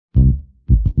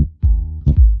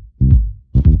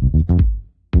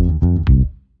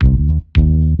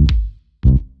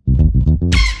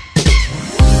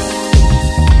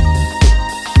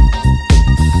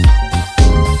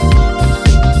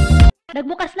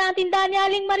na ang tindahan ni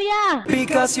Aling Maria.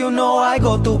 Because you know I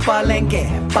go to Palengke,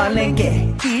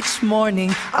 Palengke. Each morning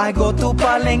I go to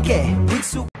Palengke.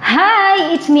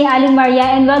 Hi! It's me, Aling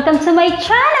Maria, and welcome to my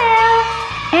channel!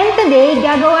 And today,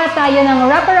 gagawa tayo ng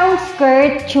wraparound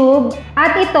skirt tube.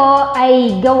 At ito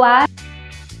ay gawa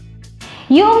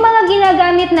yung mga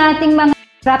ginagamit nating mga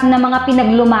wrap na mga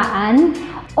pinaglumaan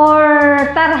or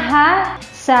tarha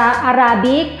sa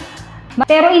Arabic.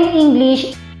 Pero in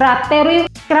English, wrap. Pero yung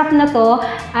wrap na to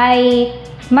ay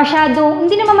masyado,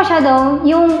 hindi naman masyado,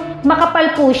 yung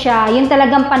makapal po siya, yung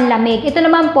talagang panlamig. Ito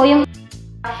naman po,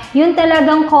 yung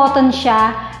talagang cotton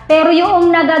siya. Pero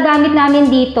yung nagagamit namin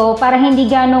dito para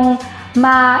hindi ganong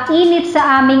mainit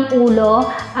sa aming ulo,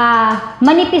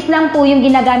 manipis lang po yung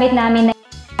ginagamit namin na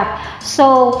wrap.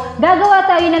 So,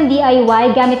 gagawa tayo ng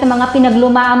DIY gamit ng mga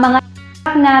pinaglumaang mga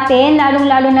wrap natin,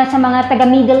 lalong-lalo na sa mga taga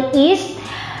Middle East,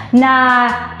 na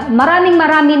maraming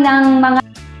ng mga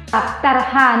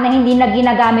tarha na hindi na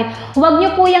ginagamit. Huwag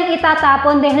nyo po yung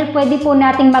itatapon dahil pwede po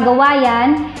nating magawa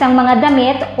yan sa mga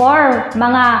damit or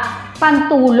mga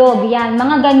pantulog, yan,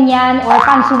 mga ganyan, or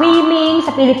pan-swimming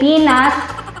sa Pilipinas.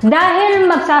 Dahil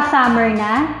magsa-summer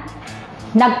na,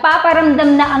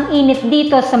 nagpaparamdam na ang init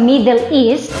dito sa Middle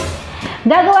East,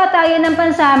 gagawa tayo ng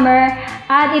pan-summer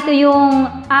at ito yung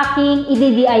aking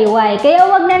i-DIY. Kaya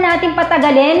wag na natin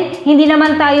patagalin, hindi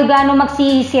naman tayo gano'ng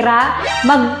magsisira,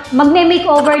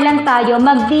 magme-makeover lang tayo,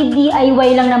 mag-DIY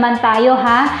lang naman tayo,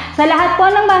 ha. Sa lahat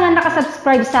po ng mga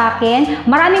nakasubscribe sa akin,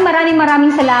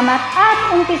 maraming salamat at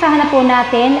umpisahan na po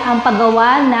natin ang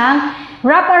paggawa ng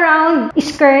wraparound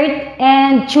skirt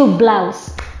and tube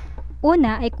blouse.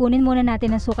 Una ay kunin muna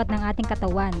natin ang sukat ng ating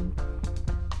katawan.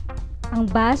 Ang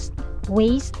bust,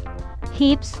 waist,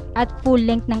 hips at full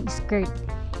length ng skirt.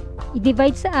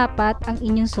 I-divide sa 4 ang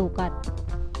inyong sukat.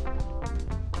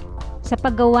 Sa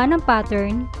paggawa ng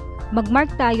pattern, mag-mark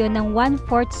tayo ng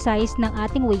 1/4 size ng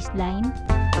ating waistline.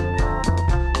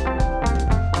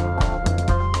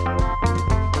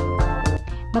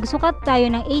 Magsukat tayo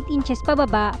ng 8 inches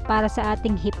pababa para sa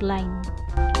ating hip line.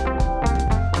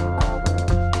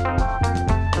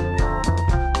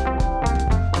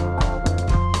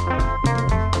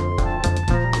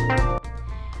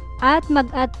 At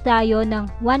mag-add tayo ng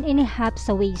 1.5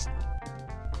 sa waist.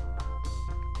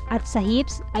 At sa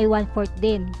hips ay 1/4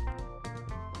 din.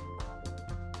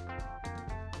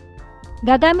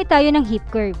 Gagamit tayo ng hip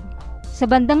curve. Sa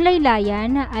bandang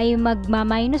laylayan ay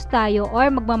magma-minus tayo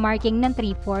or magma-marking ng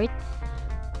 3/4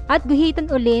 at guhitan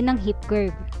uli ng hip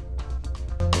curve.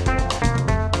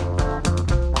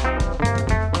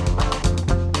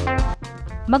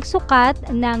 Magsukat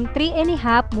ng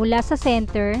 3.5 mula sa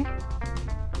center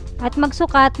at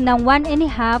magsukat ng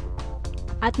 1.5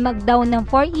 at mag-down ng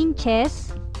 4 inches,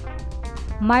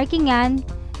 markingan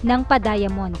ng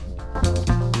pa-diamond.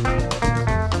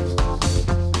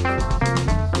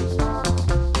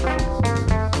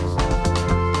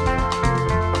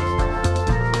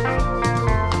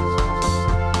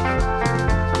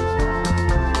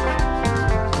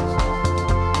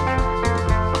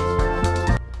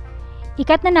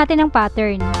 Ikat na natin ang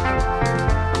pattern.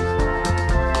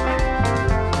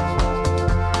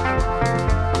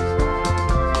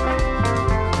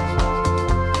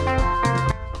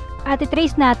 At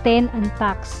i-trace natin ang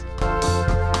tacks.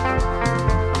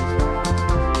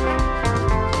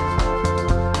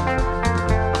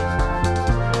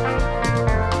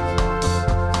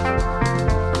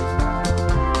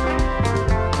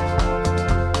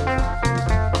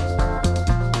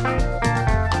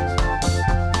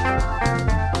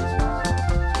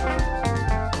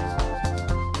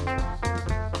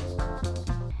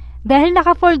 Dahil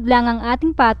naka-fold lang ang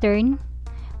ating pattern,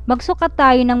 magsukat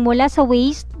tayo ng mula sa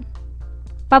waist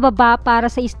pababa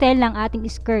para sa style ng ating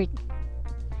skirt.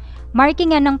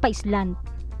 Markingan ng pa-slant.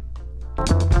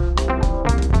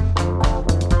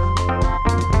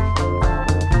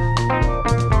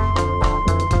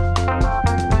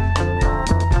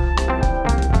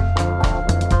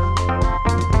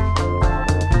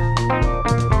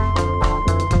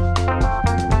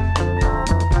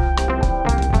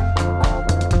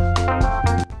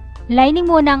 Lining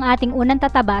muna ang ating unang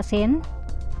tatabasin.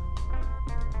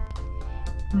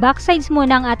 Backsides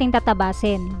muna ang ating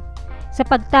tatabasin. Sa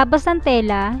pagtabas ng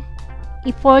tela,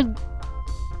 i-fold.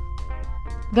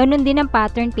 Ganun din ang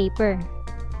pattern paper.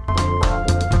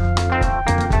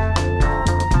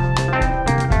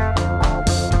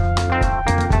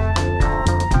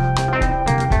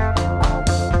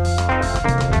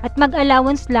 At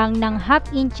mag-allowance lang ng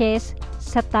 1/2 inches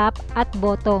sa top at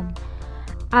bottom.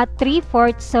 At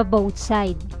 3/4 sa both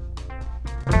side.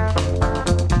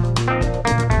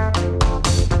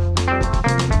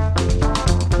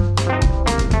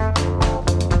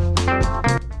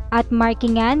 at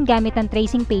markingan gamit ang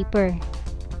tracing paper.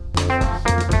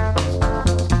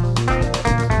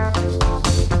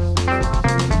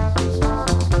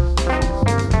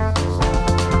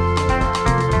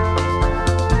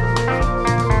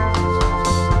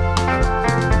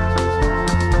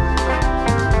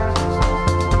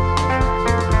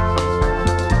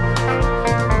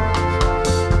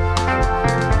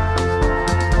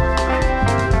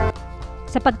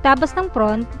 Sa pagtabas ng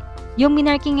front, yung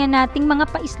minarkingan nating mga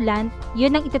pa-slant,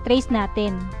 yun ang ititrace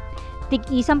natin.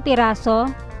 Tig-isang piraso,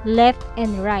 left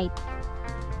and right.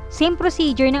 Same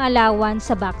procedure ng allowance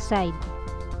sa backside.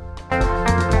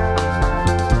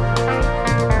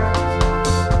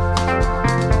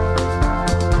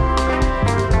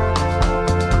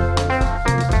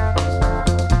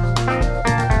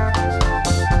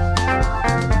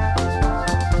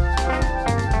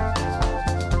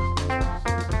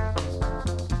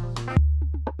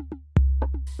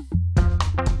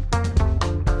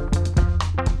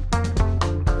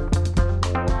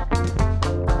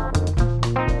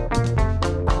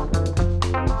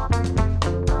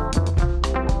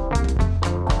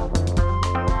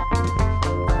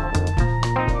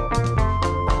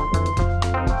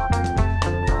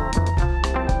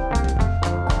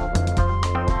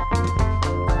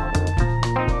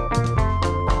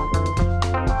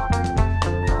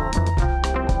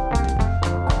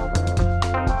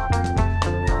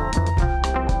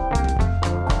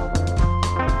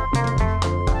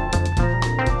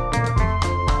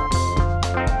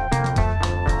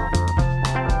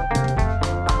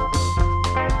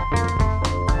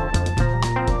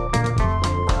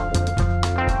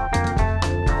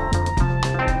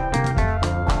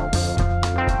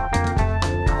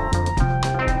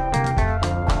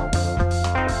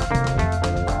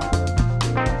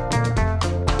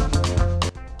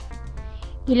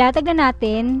 Ilatag na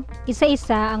natin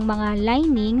isa-isa ang mga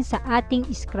lining sa ating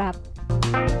scrap.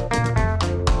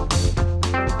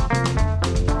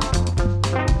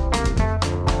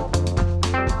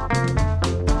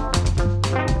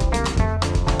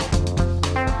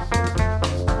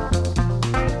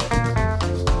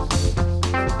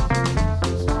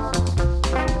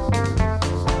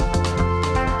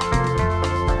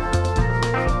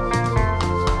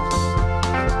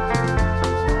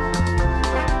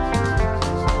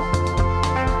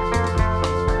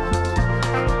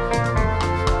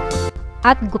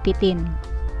 At gupitin.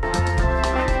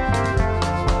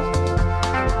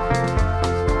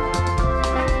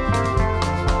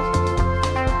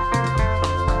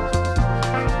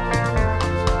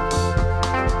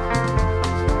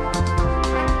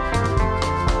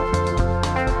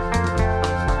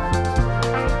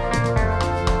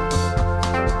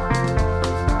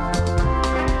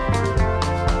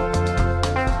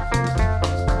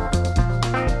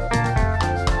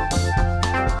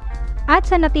 At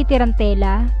sa natitirang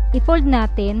tela, i-fold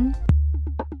natin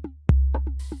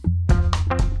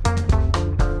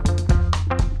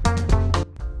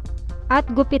at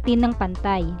gupitin ng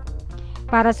pantay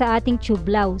para sa ating tube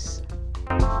blouse.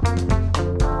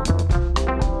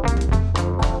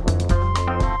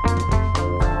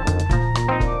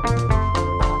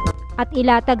 At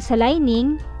ilatag sa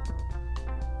lining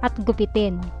at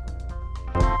gupitin.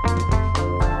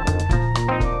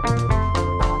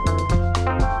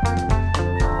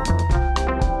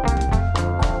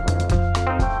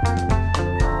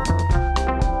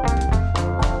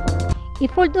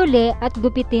 I-fold uli at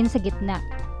gupitin sa gitna.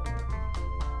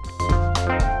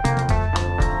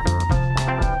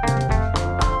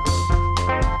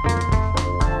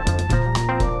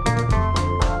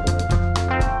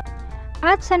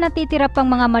 At sa natitira pang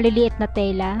mga maliliit na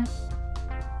tela,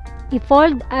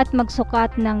 i-fold at magsukat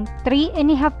ng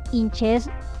 3.5 inches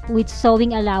with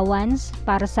sewing allowance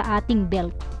para sa ating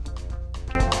belt.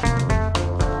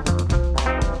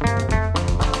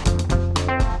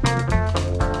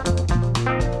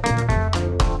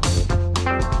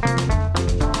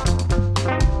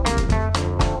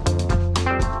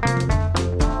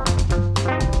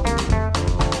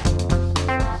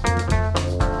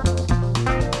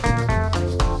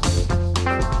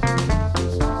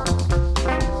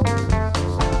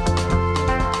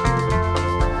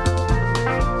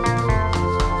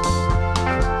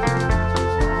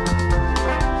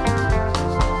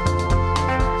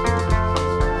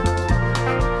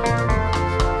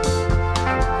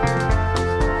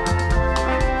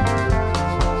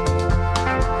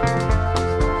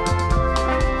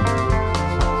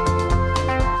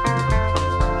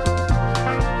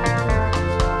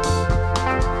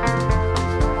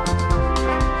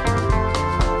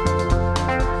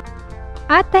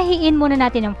 At tahiin muna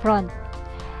natin ang front.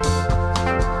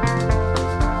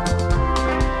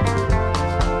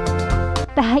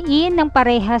 Tahain ng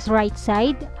parehas right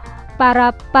side para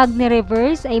pag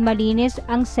ni-reverse ay malinis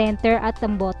ang center at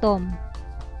ang bottom.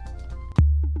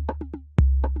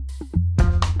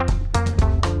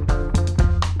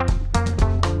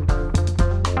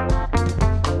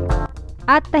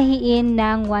 At tahiin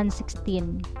ng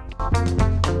 1/16.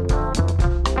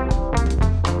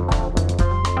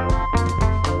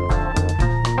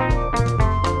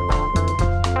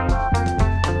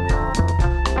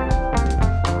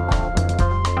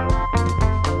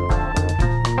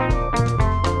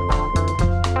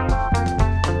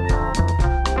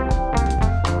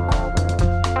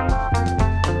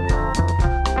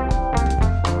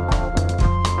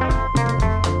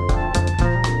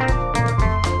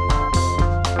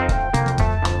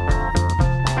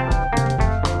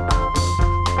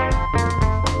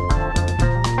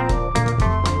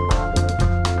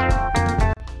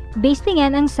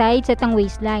 Bastingan ang sides at ang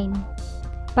waistline,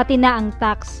 pati na ang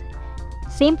tucks.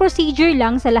 Same procedure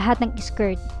lang sa lahat ng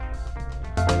skirt.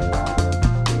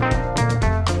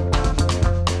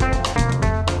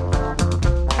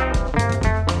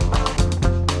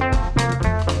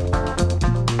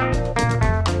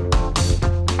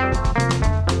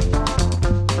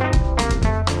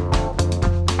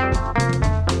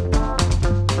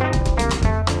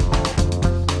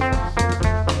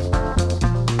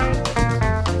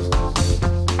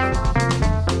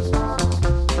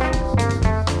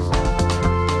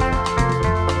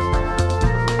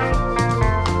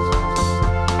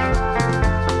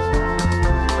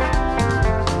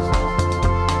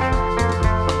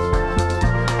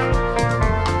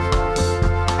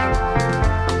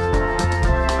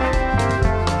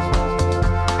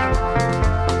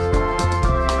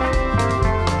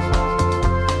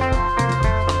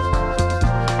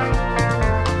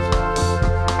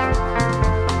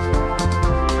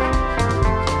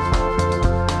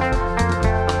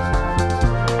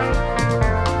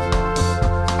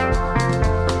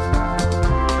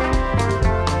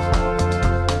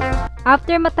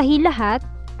 After matahi lahat,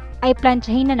 ay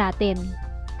planchahin na natin.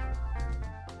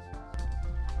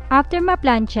 After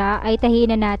ma-plancha, ay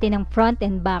tahiin na natin ang front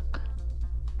and back.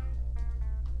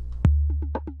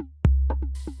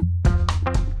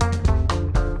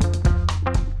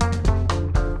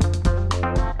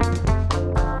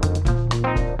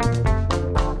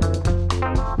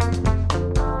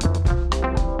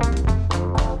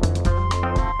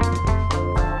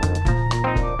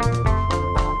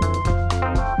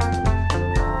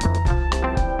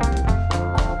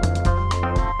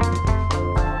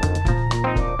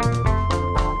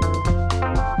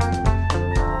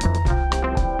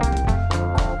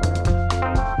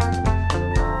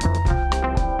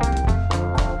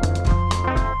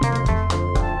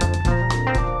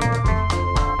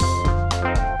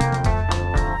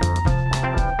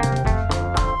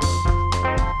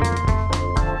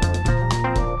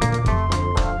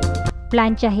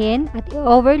 Planchahin at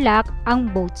i-overlock ang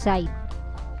both side.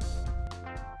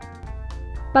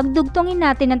 Pagdugtongin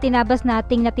natin ang tinabas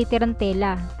nating natitirang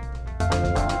tela.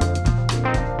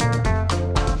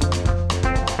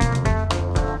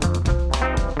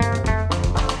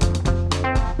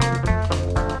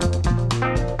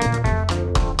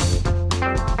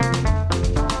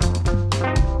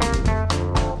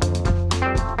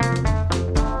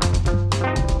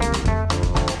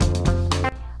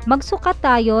 Magsukat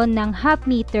tayo ng half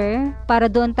meter para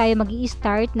doon tayo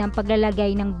mag-i-start ng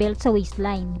paglalagay ng belt sa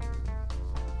waistline.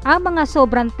 Ang mga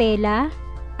sobrang tela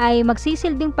ay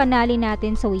magsisilbing panali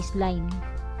natin sa waistline.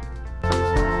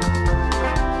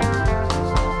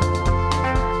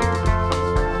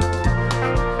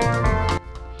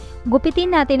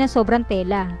 Gupitin natin ang sobrang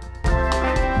tela.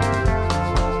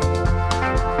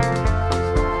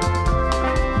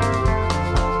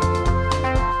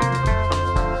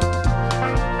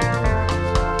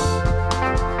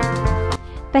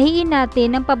 Tahiin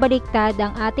natin ng pabaliktad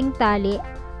ang ating tali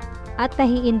at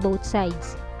tahiin both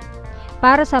sides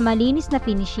para sa malinis na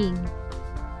finishing.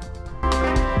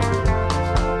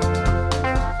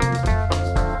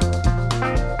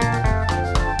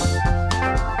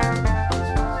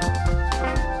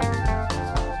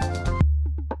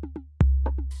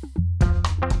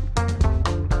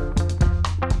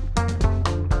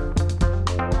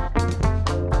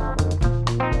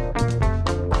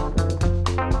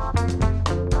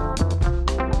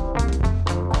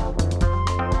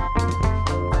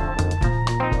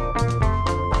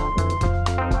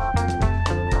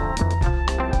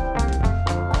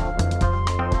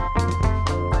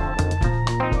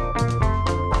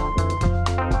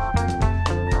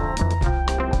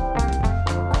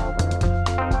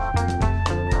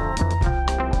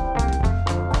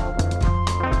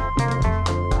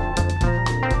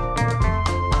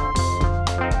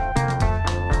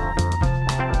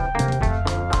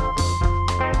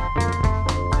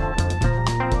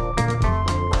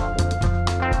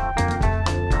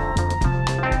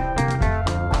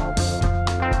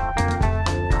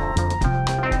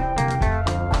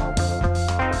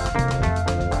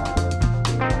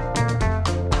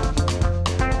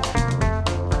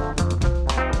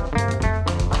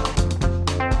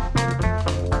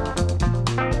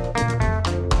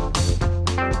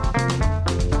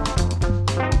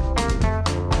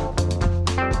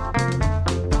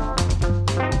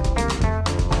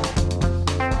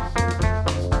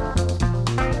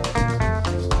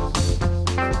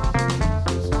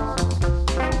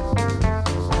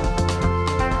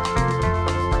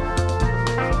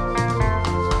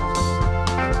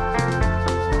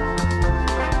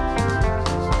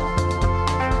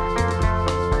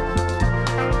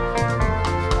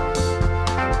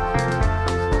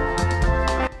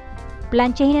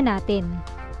 Plantsahin na natin.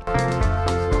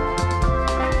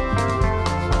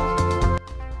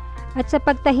 At sa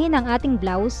pagtahi ng ating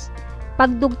blouse,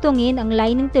 pagdugtungin ang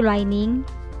lining to lining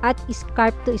at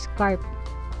scarf to scarf.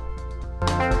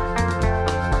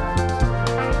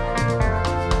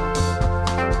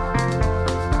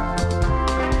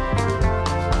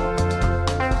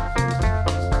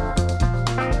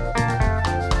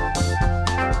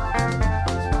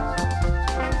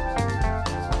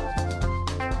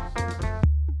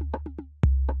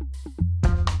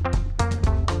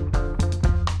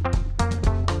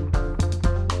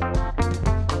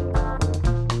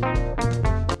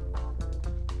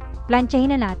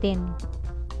 Plantsahin na natin.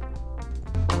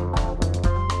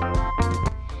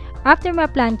 After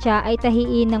ma-plancha ay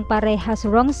tahiin ng parehas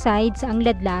wrong sides ang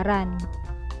ladlaran.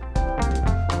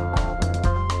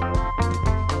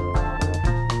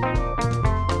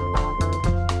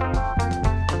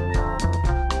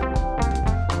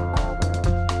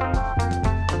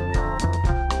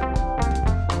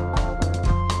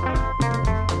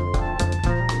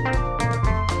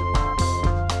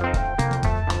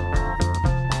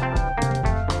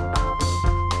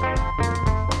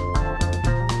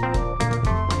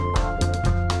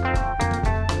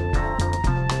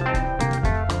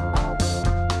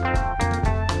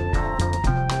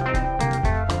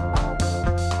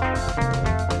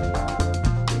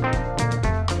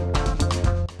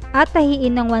 At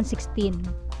tahiin ng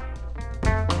 1/16.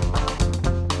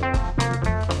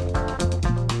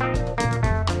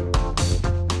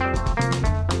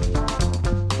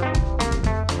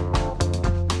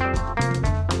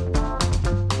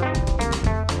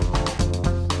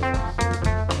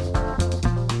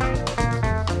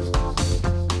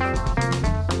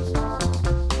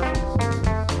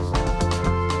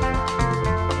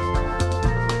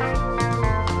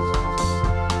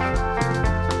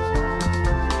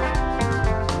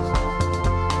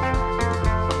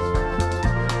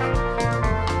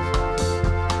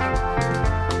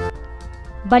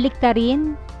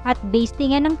 Baliktarin at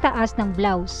bastingan ng taas ng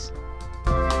blouse.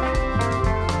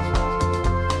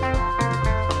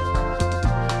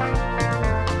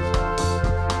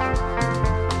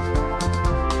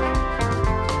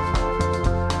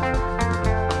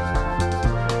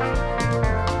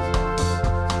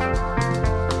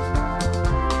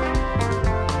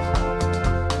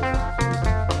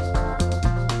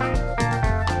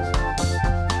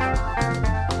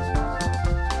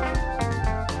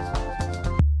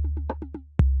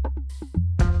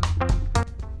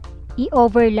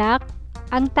 I-overlock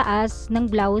ang taas ng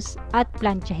blouse at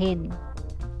plantsahin.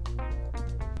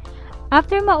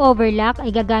 After ma-overlock ay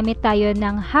gagamit tayo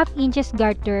ng 1/2 inches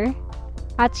garter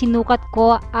at sinukat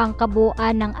ko ang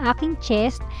kabuuan ng aking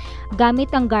chest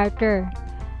gamit ang garter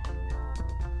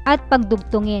at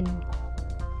pagdugtungin.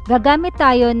 Gagamit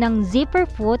tayo ng zipper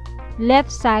foot left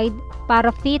side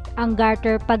para fit ang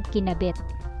garter pag kinabit.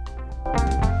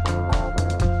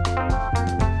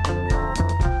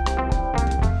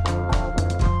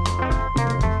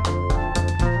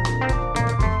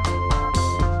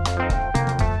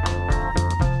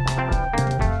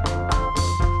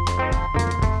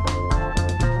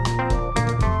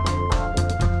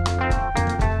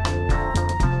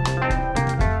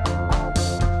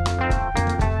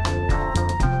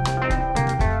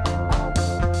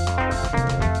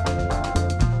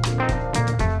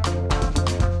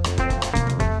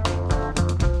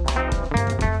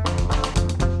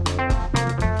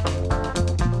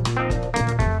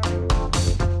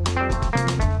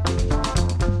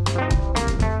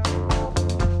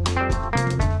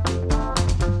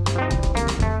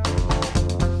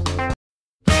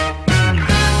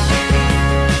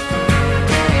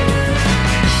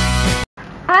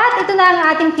 Ito na ang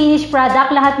ating finished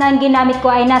product. Lahat na ang ginamit ko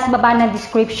ay nasa baba ng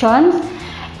description.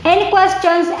 Any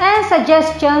questions and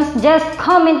suggestions, just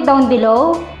comment down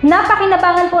below.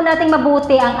 Napakinabangan po nating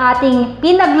mabuti ang ating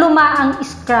pinaglumaang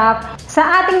scrap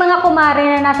sa ating mga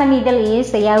kumare na nasa Middle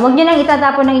East. Ayan, huwag nyo nang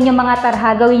itatapon ng inyong mga tarha.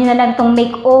 Gawin nyo na lang itong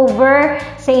makeover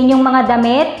sa inyong mga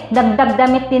damit. Dagdag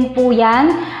damit din po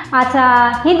yan. At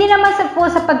hindi naman po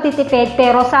sa pagtitipid,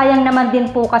 pero sayang naman din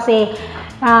po kasi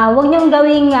huwag nyo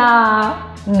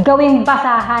gawing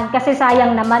basahan kasi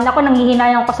sayang naman. Ako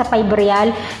nanghihinayang ko sa 5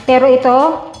 real. Pero ito,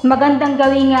 magandang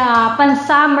gawing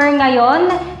pan-summer ngayon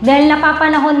dahil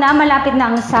napapanahon na, malapit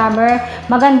na ang summer.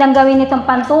 Magandang gawin itong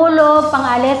pantulog,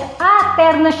 pangalis, at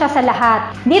terno siya sa lahat.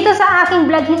 Dito sa aking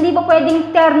vlog, hindi po pwedeng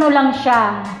terno lang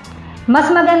siya. Mas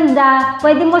maganda,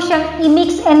 pwede mo siyang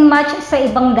i-mix and match sa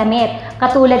ibang damit.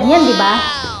 Katulad niyan, di ba?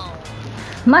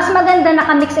 Mas maganda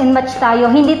naka-mix and match tayo.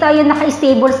 Hindi tayo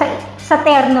naka-stable sa sa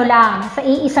terno lang, sa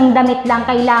iisang damit lang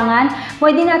kailangan.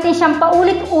 Pwede natin siyang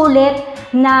paulit-ulit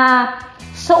na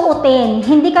suotin.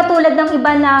 Hindi katulad ng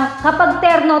iba na kapag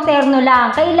terno-terno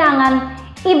lang, kailangan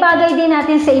ibagay din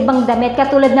natin sa ibang damit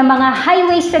katulad ng mga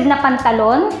high-waisted na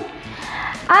pantalon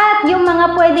at yung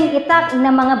mga pwedeng itak na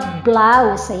mga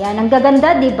blouse. Ayan, ang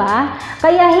gaganda, di ba?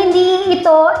 Kaya hindi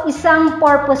ito isang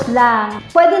purpose lang.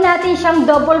 Pwede natin siyang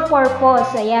double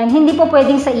purpose. Ayan, hindi po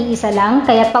pwedeng sa iisa lang.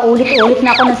 Kaya paulit-ulit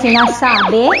na ako ng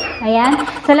sinasabi. Ayan,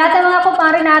 sa lahat ng mga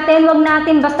kumpare natin, wag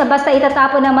natin basta-basta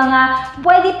itatapon ng mga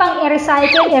pwede pang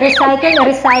i-recycle.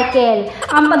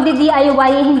 Ang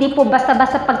pagdi-DIY, hindi po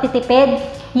basta-basta pagtitipid.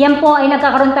 Yan po ay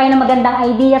nagkakaroon tayo ng magandang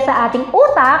idea sa ating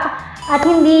utak. At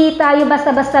hindi tayo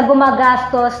basta-basta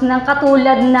gumagastos ng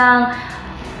katulad ng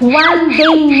one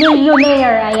day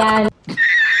millionaire. Ayan.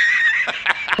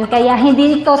 Kaya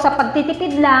hindi ito sa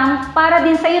pagtitipid lang, para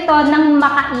din sa iyo to nang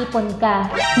makaipon ka.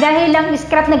 Dahil ang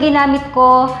scrap na ginamit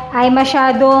ko ay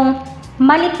masyadong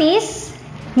malipis,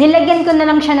 nilagyan ko na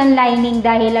lang siya ng lining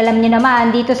dahil alam niyo naman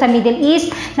dito sa Middle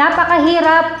East,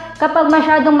 napakahirap kapag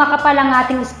masyadong makapal ang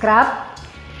ating scrap.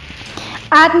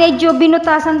 At medyo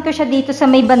binutasan ko siya dito sa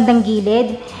may bandang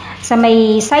gilid, sa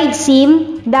may side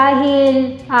seam,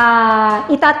 dahil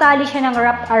itatali siya ng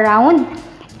wrap around.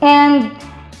 And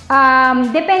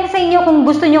depende sa inyo kung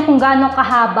gusto nyo kung gaano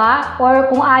kahaba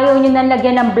or kung ayaw nyo na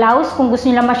lagyan ng blouse, kung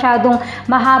gusto nyo lang masyadong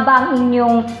mahaba ang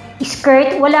inyong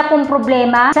skirt, wala pong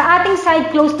problema. Sa ating side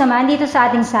close naman, dito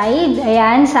sa ating side,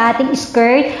 ayan, sa ating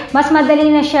skirt, mas madali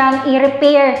na siyang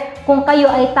i-repair kung kayo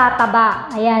ay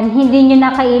tataba. Ayan, hindi nyo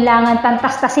na kailangan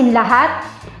tantastasin lahat.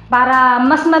 Para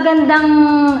mas magandang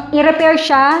i-repair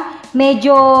siya,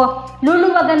 medyo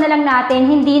luluwagan na lang natin,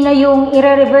 hindi na yung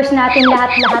i-reverse natin lahat.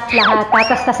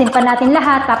 Tatastasin pa natin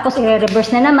lahat, tapos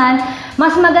i-reverse na naman.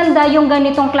 Mas maganda yung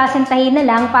ganitong klaseng tahi na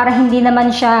lang para hindi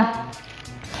naman siya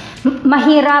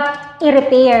mahirap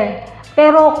i-repair.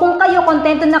 Pero kung kayo,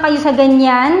 kontento na kayo sa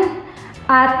ganyan,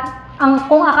 at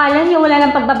kung akala nyo wala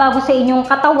lang pagbabago sa inyong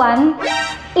katawan,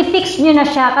 i-fix nyo na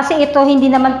siya. Kasi ito,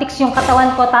 hindi naman fix yung katawan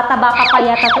ko, tataba pa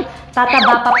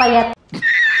payat.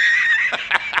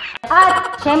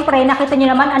 At syempre, nakita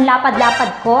nyo naman ang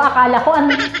lapad-lapad ko. Akala ko ang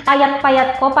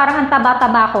payat-payat ko, parang ang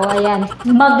taba-taba ko. Ayan.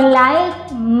 Mag-like,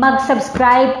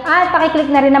 mag-subscribe, at pakiclick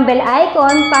na rin ang bell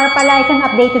icon para palagi kang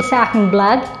updated sa aking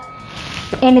vlog.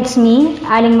 And it's me,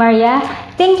 Aling Maria.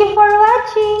 Thank you for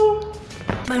watching!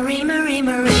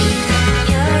 Marie.